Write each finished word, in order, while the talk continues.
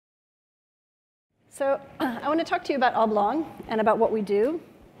So I want to talk to you about Oblong and about what we do.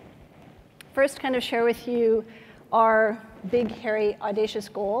 First, kind of share with you our big, hairy, audacious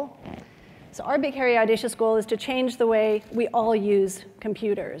goal. So our big, hairy, audacious goal is to change the way we all use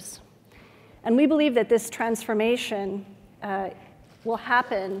computers. And we believe that this transformation will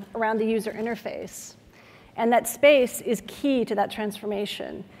happen around the user interface. And that space is key to that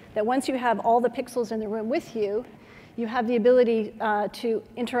transformation. That once you have all the pixels in the room with you, you have the ability to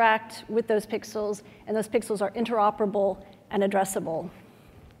interact with those pixels, and those pixels are interoperable and addressable.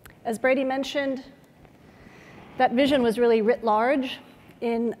 As Brady mentioned, that vision was really writ large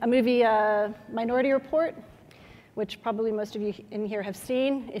in a movie, Minority Report, which probably most of you in here have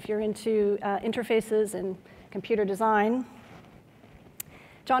seen if you're into interfaces and computer design.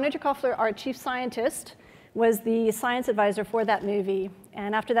 John Interkoffler, our chief scientist, was the science advisor for that movie.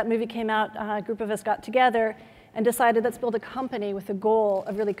 And after that movie came out, a group of us got together and decided, let's build a company with the goal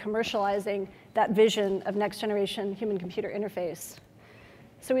of really commercializing that vision of next generation human-computer interface.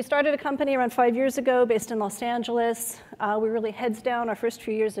 So we started a company around 5 years ago based in Los Angeles. We were really heads down our first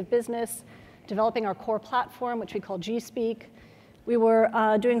few years of business, developing our core platform, which we call G-Speak. We were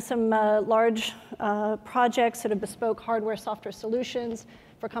doing some large projects, sort of bespoke hardware, software solutions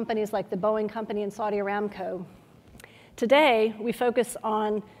for companies like the Boeing Company and Saudi Aramco. Today, we focus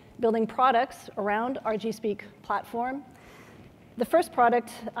on building products around our G-Speak platform. The first product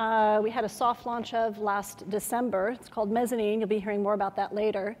we had a soft launch of last December. It's called Mezzanine. You'll be hearing more about that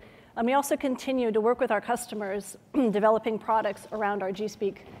later. And we also continue to work with our customers developing products around our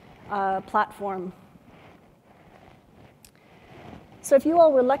G-Speak platform. So if you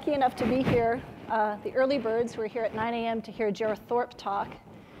all were lucky enough to be here, the early birds who were here at 9 a.m. to hear Jer Thorpe talk,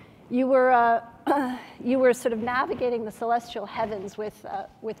 you were sort of navigating the celestial heavens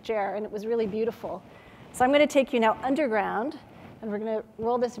with Jer, and it was really beautiful. So I'm going to take you now underground, and we're going to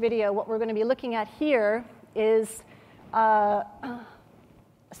roll this video. What we're going to be looking at here is a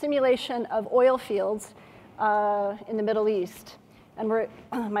simulation of oil fields in the Middle East. And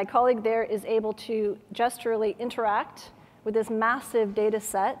my colleague there is able to gesturally interact with this massive data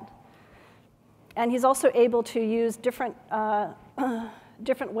set. And he's also able to use different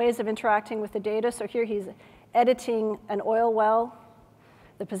ways of interacting with the data. So here he's editing an oil well,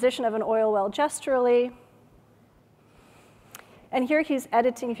 the position of an oil well gesturally. And here he's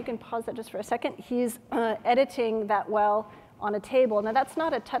editing, if you can pause that just for a second, he's editing that well on a table. Now that's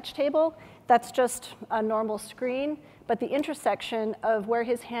not a touch table, that's just a normal screen, but the intersection of where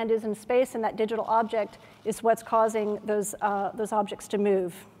his hand is in space and that digital object is what's causing those objects to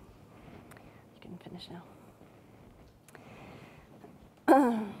move. You can finish now.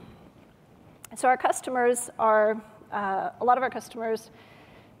 So our customers are, a lot of our customers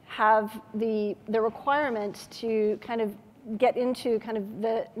have the requirement to kind of get into kind of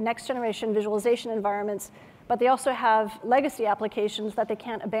the next generation visualization environments, but they also have legacy applications that they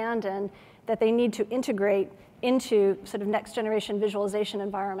can't abandon, that they need to integrate into sort of next generation visualization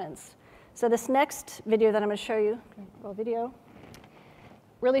environments. So this next video that I'm going to show you,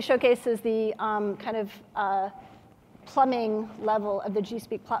 really showcases the kind of plumbing level of the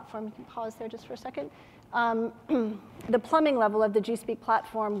G-Speak platform. You can pause there just for a second. The plumbing level of the G-Speak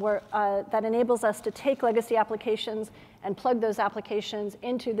platform that enables us to take legacy applications and plug those applications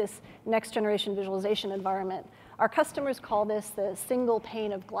into this next generation visualization environment. Our customers call this the single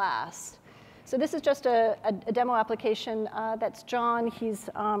pane of glass. So this is just a demo application. That's John.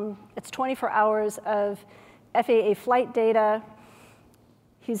 It's 24 hours of FAA flight data.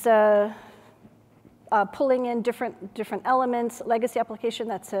 He's pulling in different elements, legacy application,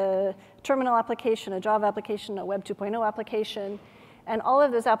 that's a terminal application, a Java application, a Web 2.0 application. And all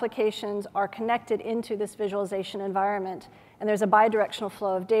of those applications are connected into this visualization environment. And there's a bidirectional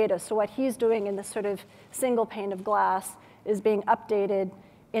flow of data. So what he's doing in this sort of single pane of glass is being updated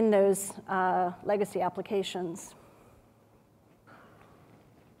in those legacy applications.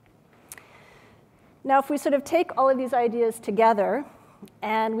 Now, if we sort of take all of these ideas together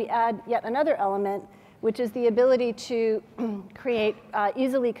and we add yet another element, which is the ability to create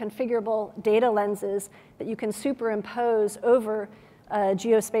easily configurable data lenses that you can superimpose over a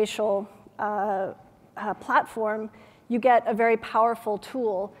geospatial platform, you get a very powerful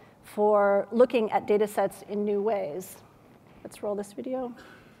tool for looking at data sets in new ways. Let's roll this video.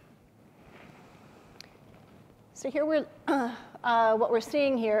 So here what we're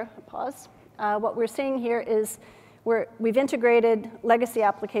seeing here, pause. What we're seeing here is we've integrated legacy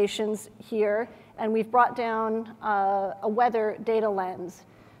applications here, and we've brought down a weather data lens.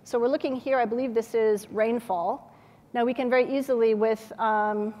 So we're looking here, I believe this is rainfall. Now we can very easily, with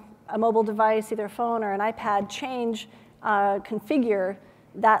a mobile device, either a phone or an iPad, configure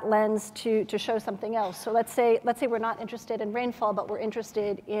that lens to show something else. So let's say we're not interested in rainfall, but we're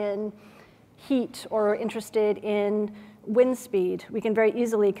interested in heat or interested in wind speed. We can very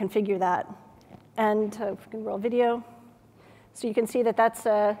easily configure that. And if we can roll video. So you can see that that's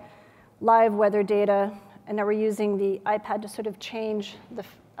live weather data, and now we're using the iPad to sort of change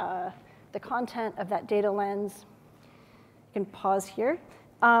the content of that data lens. You can pause here.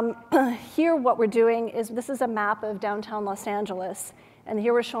 Here what we're doing is, this is a map of downtown Los Angeles, and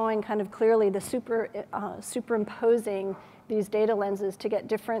here we're showing kind of clearly the superimposing these data lenses to get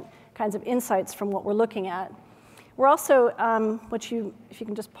different kinds of insights from what we're looking at. We're also, if you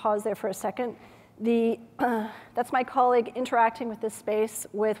can just pause there for a second, that's my colleague interacting with this space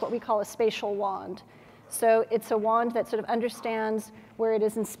with what we call a spatial wand. So it's a wand that sort of understands where it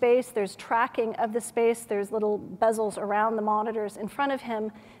is in space. There's tracking of the space. There's little bezels around the monitors in front of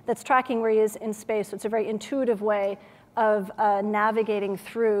him that's tracking where he is in space. So it's a very intuitive way of navigating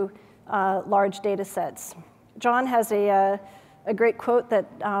through large data sets. John has a great quote that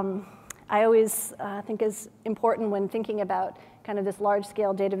I always think is important when thinking about kind of this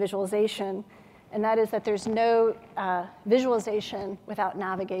large-scale data visualization, and that is that there's no visualization without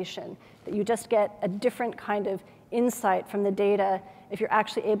navigation, that you just get a different kind of insight from the data if you're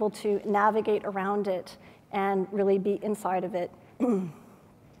actually able to navigate around it and really be inside of it.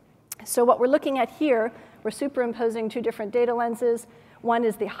 So what we're looking at here, we're superimposing two different data lenses. One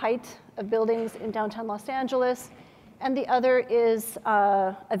is the height of buildings in downtown Los Angeles, and the other is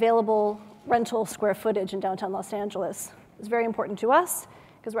available rental square footage in downtown Los Angeles. It's very important to us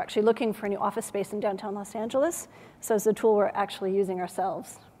because we're actually looking for a new office space in downtown Los Angeles. So it's a tool we're actually using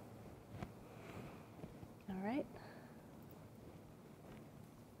ourselves. All right.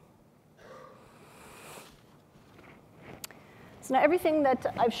 So now everything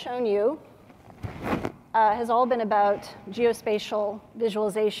that I've shown you has all been about geospatial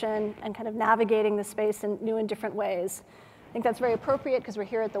visualization and kind of navigating the space in new and different ways. I think that's very appropriate because we're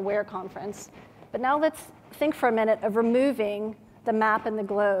here at the WARE conference. But now let's think for a minute of removing the map and the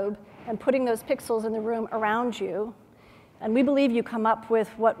globe and putting those pixels in the room around you. And we believe you come up with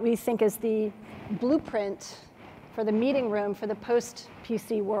what we think is the blueprint for the meeting room for the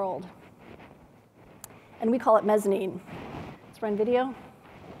post-PC world. And we call it Mezzanine. Let's run video.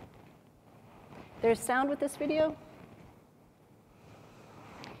 There's sound with this video.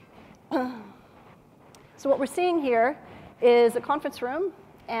 So what we're seeing here is a conference room,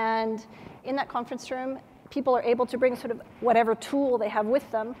 and in that conference room, people are able to bring sort of whatever tool they have with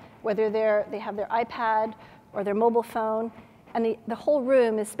them, whether they have their iPad or their mobile phone, and the whole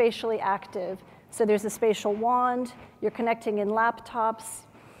room is spatially active. So there's a spatial wand, you're connecting in laptops,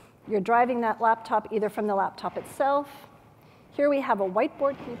 you're driving that laptop either from the laptop itself. Here we have a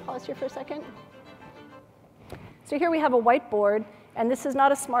whiteboard. Can you pause here for a second? So here we have a whiteboard, and this is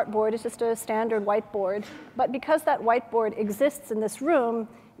not a smart board, it's just a standard whiteboard. But because that whiteboard exists in this room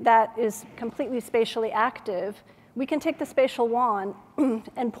that is completely spatially active, we can take the spatial wand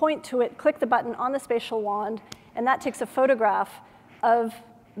and point to it, click the button on the spatial wand, and that takes a photograph of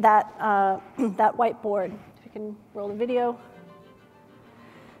that, that whiteboard. If you can roll the video.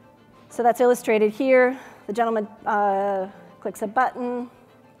 So that's illustrated here. The gentleman clicks a button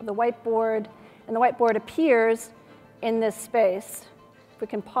of the whiteboard, and the whiteboard appears in this space. If we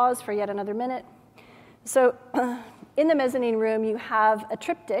can pause for yet another minute. So in the mezzanine room, you have a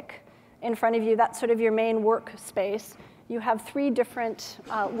triptych in front of you. That's sort of your main work space. You have three different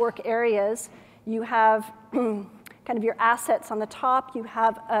work areas. You have kind of your assets on the top. You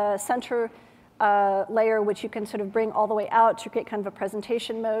have a center layer, which you can sort of bring all the way out to create kind of a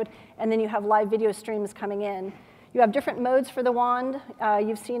presentation mode. And then you have live video streams coming in. You have different modes for the wand.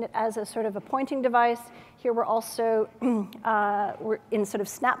 You've seen it as a sort of a pointing device. Here we're also we're in sort of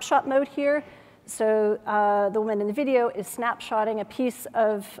snapshot mode here. So the woman in the video is snapshotting a piece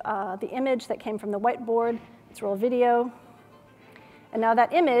of the image that came from the whiteboard. Let's roll video. And now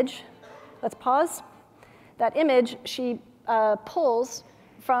that image, let's pause. That image, she pulls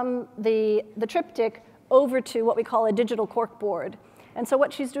from the triptych over to what we call a digital corkboard. And so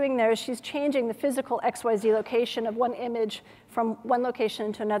what she's doing there is she's changing the physical XYZ location of one image from one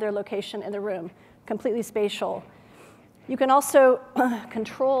location to another location in the room, completely spatial. You can also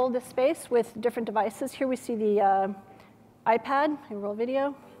control the space with different devices. Here we see the iPad, I roll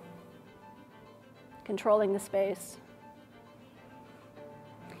video, controlling the space.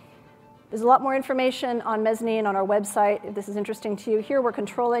 There's a lot more information on Mezzanine on our website if this is interesting to you. Here we're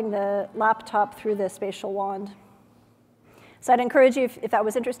controlling the laptop through the spatial wand. So I'd encourage you, if that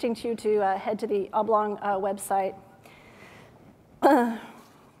was interesting to you, to head to the Oblong website.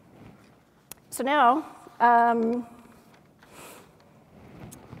 So now,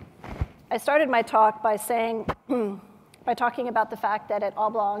 I started my talk by saying, by talking about the fact that at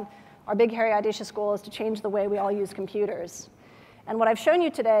Oblong, our big, hairy, audacious goal is to change the way we all use computers. And what I've shown you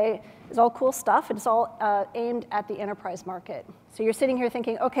today is all cool stuff. It's all aimed at the enterprise market. So you're sitting here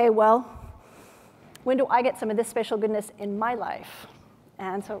thinking, OK, well, when do I get some of this spatial goodness in my life?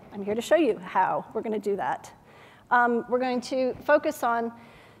 And so I'm here to show you how we're going to do that. We're going to focus on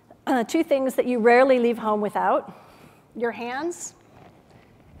two things that you rarely leave home without: your hands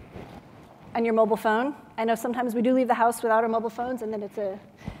and your mobile phone. I know sometimes we do leave the house without our mobile phones, and then it's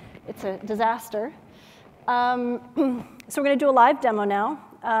a disaster. So we're going to do a live demo now.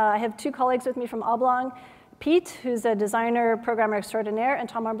 I have two colleagues with me from Oblong, Pete, who's a designer, programmer extraordinaire, and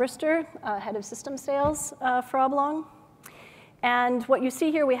Tom Armbruster, head of system sales for Oblong. And what you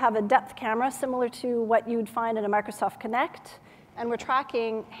see here, we have a depth camera similar to what you'd find in a Microsoft Kinect, and we're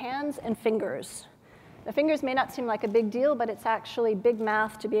tracking hands and fingers. The fingers may not seem like a big deal, but it's actually big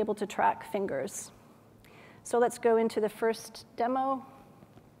math to be able to track fingers. So let's go into the first demo.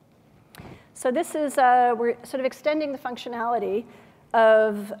 So this is, we're sort of extending the functionality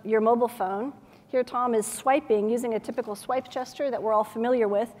of your mobile phone. Here Tom is swiping using a typical swipe gesture that we're all familiar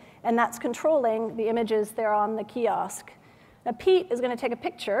with, and that's controlling the images there on the kiosk. Now Pete is going to take a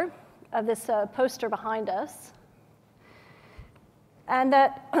picture of this poster behind us. And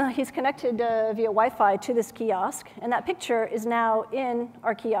that he's connected via Wi-Fi to this kiosk. And that picture is now in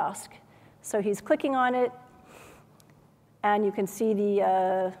our kiosk. So he's clicking on it, and you can see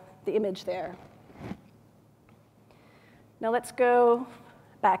the image there. Now let's go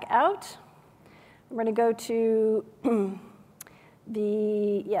back out. I'm going to go to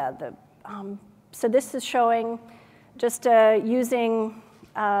so this is showing just using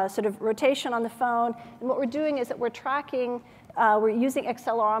sort of rotation on the phone. And what we're doing is that we're tracking, we're using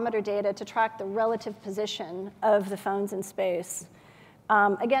accelerometer data to track the relative position of the phones in space.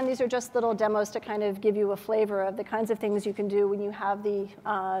 Again, these are just little demos to kind of give you a flavor of the kinds of things you can do when you have the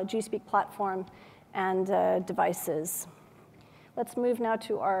G-Speak platform and devices. Let's move now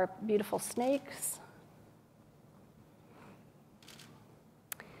to our beautiful snakes.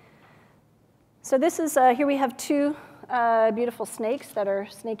 So this is, here we have two beautiful snakes that are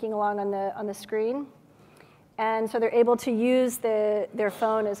snaking along on the screen. And so they're able to use their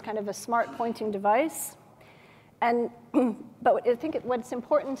phone as kind of a smart pointing device. But I think what's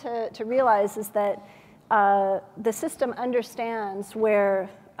important to realize is that the system understands where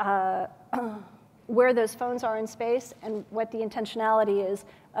those phones are in space and what the intentionality is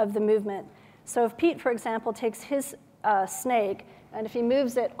of the movement. So if Pete, for example, takes his snake, and if he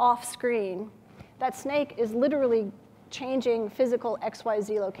moves it off screen, that snake is literally changing physical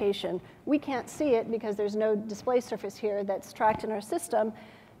XYZ location. We can't see it because there's no display surface here that's tracked in our system.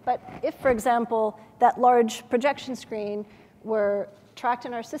 But if, for example, that large projection screen were tracked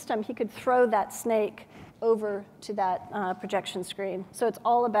in our system, he could throw that snake over to that projection screen. So it's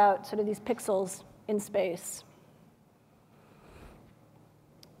all about sort of these pixels in space.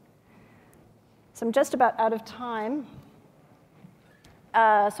 So I'm just about out of time.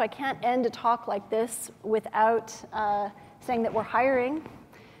 So I can't end a talk like this without saying that we're hiring.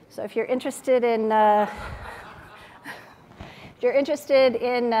 So if you're interested in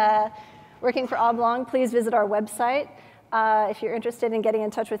working for Oblong, please visit our website. If you're interested in getting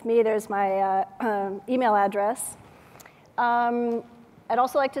in touch with me, there's my email address. I'd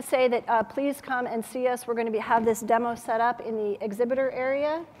also like to say that please come and see us. We're going to have this demo set up in the exhibitor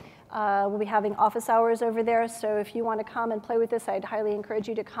area. We'll be having office hours over there, so if you want to come and play with this, I'd highly encourage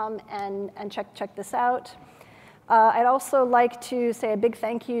you to come and check this out. I'd also like to say a big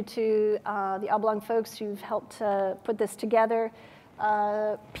thank you to the Oblong folks who've helped put this together.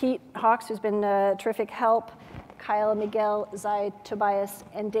 Pete Hawks, who's been a terrific help, Kyle, Miguel, Zai, Tobias,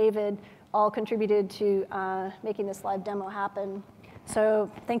 and David all contributed to making this live demo happen.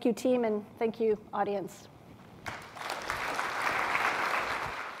 So thank you, team, and thank you, audience.